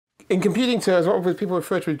In computing terms, what people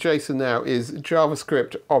refer to as JSON now is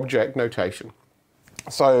JavaScript object notation.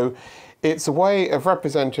 So it's a way of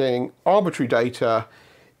representing arbitrary data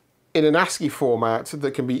in an ASCII format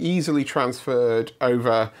that can be easily transferred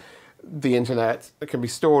over the internet. It can be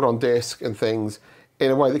stored on disk and things in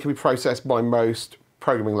a way that can be processed by most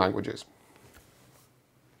programming languages.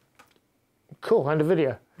 Cool, and a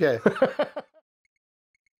video. Yeah.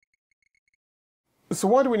 So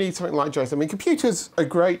why do we need something like JSON? I mean, computers are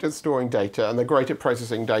great at storing data and they're great at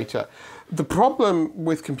processing data. The problem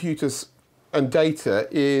with computers and data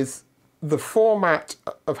is the format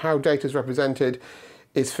of how data is represented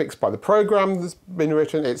is fixed by the program that's been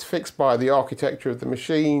written, it's fixed by the architecture of the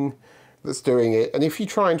machine that's doing it. And if you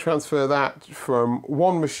try and transfer that from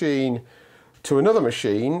one machine to another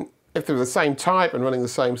machine, if they're the same type and running the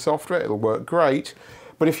same software, it'll work great.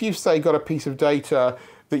 But if you've, say, got a piece of data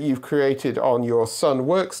that you've created on your Sun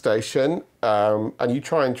workstation and you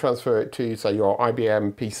try and transfer it to, say, your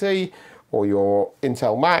IBM PC or your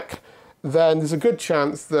Intel Mac, then there's a good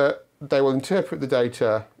chance that they will interpret the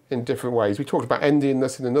data in different ways. We talked about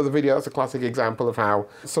endianness in another video. That's a classic example of how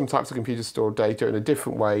some types of computers store data in a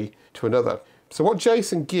different way to another. So what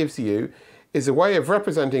JSON gives you is a way of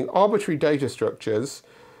representing arbitrary data structures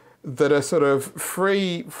that are sort of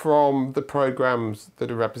free from the programs that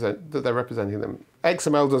they're representing them.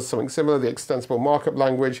 XML does something similar, the extensible markup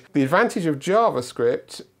language. The advantage of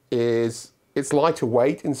JavaScript is it's lighter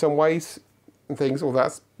weight in some ways and things, or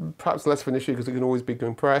that's perhaps less of an issue because it can always be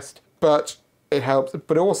compressed, but it helps.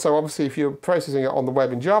 But also, obviously, if you're processing it on the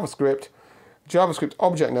web in JavaScript, JavaScript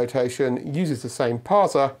object notation uses the same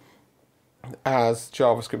parser as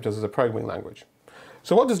JavaScript does as a programming language.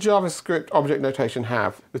 So what does JavaScript object notation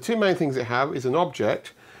have? The two main things it have is an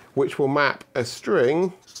object which will map a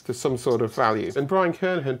string to some sort of value. And Brian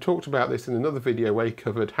Kernighan talked about this in another video where he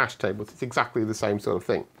covered hash tables. It's exactly the same sort of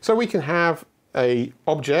thing. So we can have an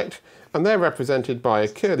object and they're represented by a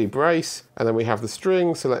curly brace, and then we have the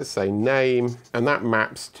string, so let's say name, and that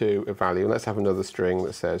maps to a value. And let's have another string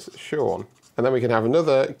that says Sean. And then we can have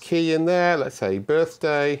another key in there, let's say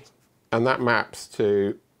birthday, and that maps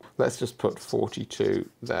to, let's just put 42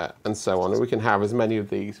 there, and so on. And we can have as many of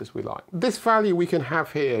these as we like. This value we can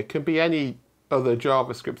have here can be any other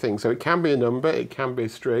JavaScript thing. So it can be a number, it can be a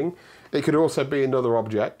string. It could also be another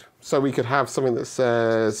object. So we could have something that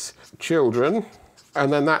says children,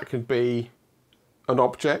 and then that could be an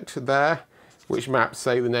object there, which maps,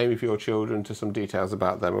 say, the name of your children to some details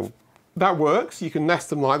about them. And that works, you can nest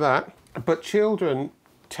them like that. But children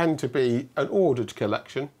tend to be an ordered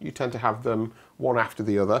collection. You tend to have them one after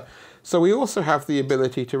the other. So we also have the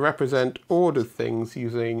ability to represent ordered things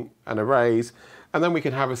using an arrays, and then we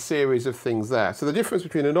can have a series of things there. So the difference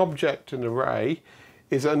between an object and an array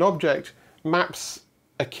is that an object maps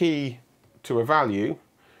a key to a value,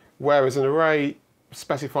 whereas an array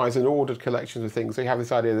specifies an ordered collection of things. So you have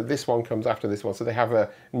this idea that this one comes after this one. So they have a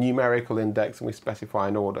numerical index and we specify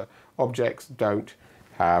an order. Objects don't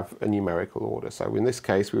have a numerical order. So in this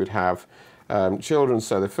case, we would have children.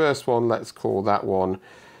 So the first one, let's call that one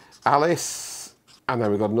Alice. And then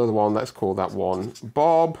we've got another one, let's call that one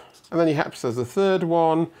Bob. And then perhaps there's a third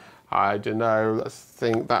one. I don't know, let's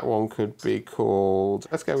think that one could be called,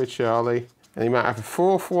 let's go with Charlie. And you might have a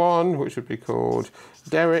fourth one, which would be called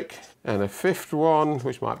Derek, and a fifth one,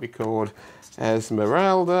 which might be called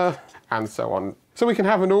Esmeralda, and so on. So we can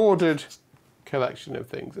have an ordered collection of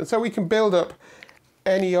things. And so we can build up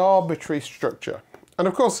any arbitrary structure. And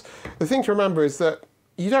of course, the thing to remember is that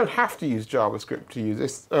you don't have to use JavaScript to use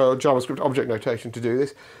this, JavaScript object notation to do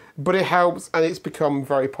this, but it helps, and it's become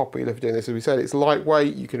very popular for doing this. As we said, it's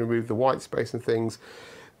lightweight, you can remove the white space and things,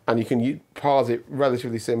 and you can parse it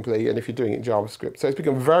relatively simply, and if you're doing it in JavaScript. So it's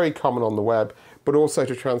become very common on the web, but also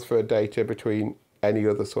to transfer data between any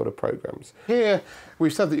other sort of programs. Here,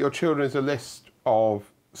 we've said that your children is a list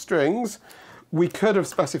of strings. We could have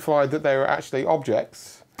specified that they were actually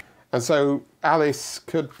objects. And so Alice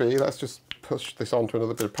could be, let's just push this onto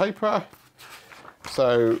another bit of paper.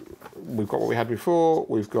 So we've got what we had before.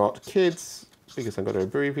 We've got kids, because I'm going to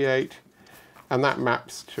abbreviate. And that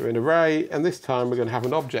maps to an array, and this time we're going to have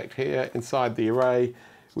an object here inside the array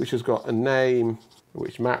which has got a name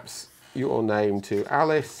which maps your name to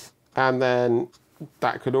Alice, and then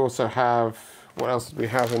that could also have, what else did we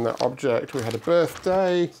have in that object? We had a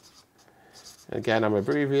birthday, again I'm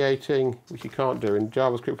abbreviating, which you can't do in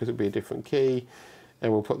JavaScript because it would be a different key,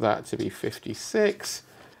 and we'll put that to be 56,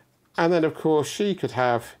 and then of course she could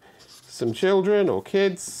have some children or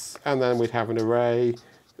kids, and then we'd have an array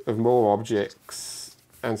of more objects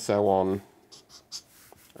and so on,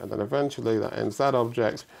 and then eventually that ends that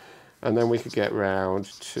object, and then we could get round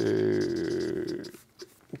to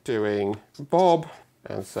doing Bob,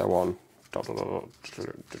 and so on,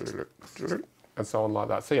 and so on like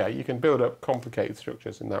that. So yeah, you can build up complicated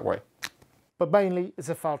structures in that way. But mainly it's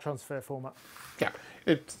a file transfer format. Yeah,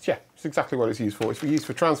 it's exactly what it's used for. It's used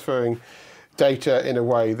for transferring data in a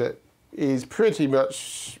way that is pretty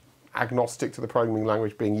much agnostic to the programming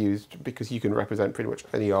language being used, because you can represent pretty much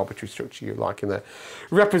any arbitrary structure you like in there.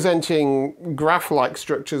 Representing graph-like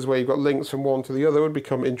structures where you've got links from one to the other would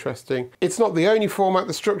become interesting. It's not the only format.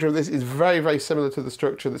 The structure of this is very, very similar to the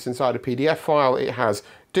structure that's inside a PDF file. It has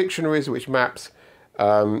dictionaries which maps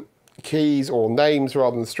keys or names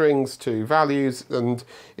rather than strings to values, and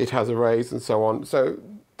it has arrays and so on. So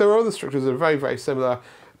there are other structures that are very, very similar,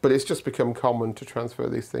 but it's just become common to transfer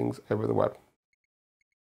these things over the web.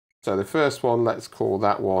 So the first one, let's call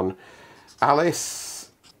that one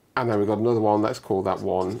Alice, and then we've got another one, let's call that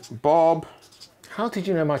one Bob. How did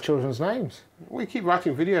you know my children's names? We keep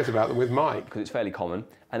writing videos about them with Mike. Because it's fairly common,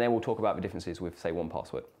 and then we'll talk about the differences with, say,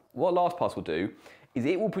 1Password. What LastPass will do is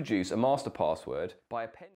it will produce a master password by appending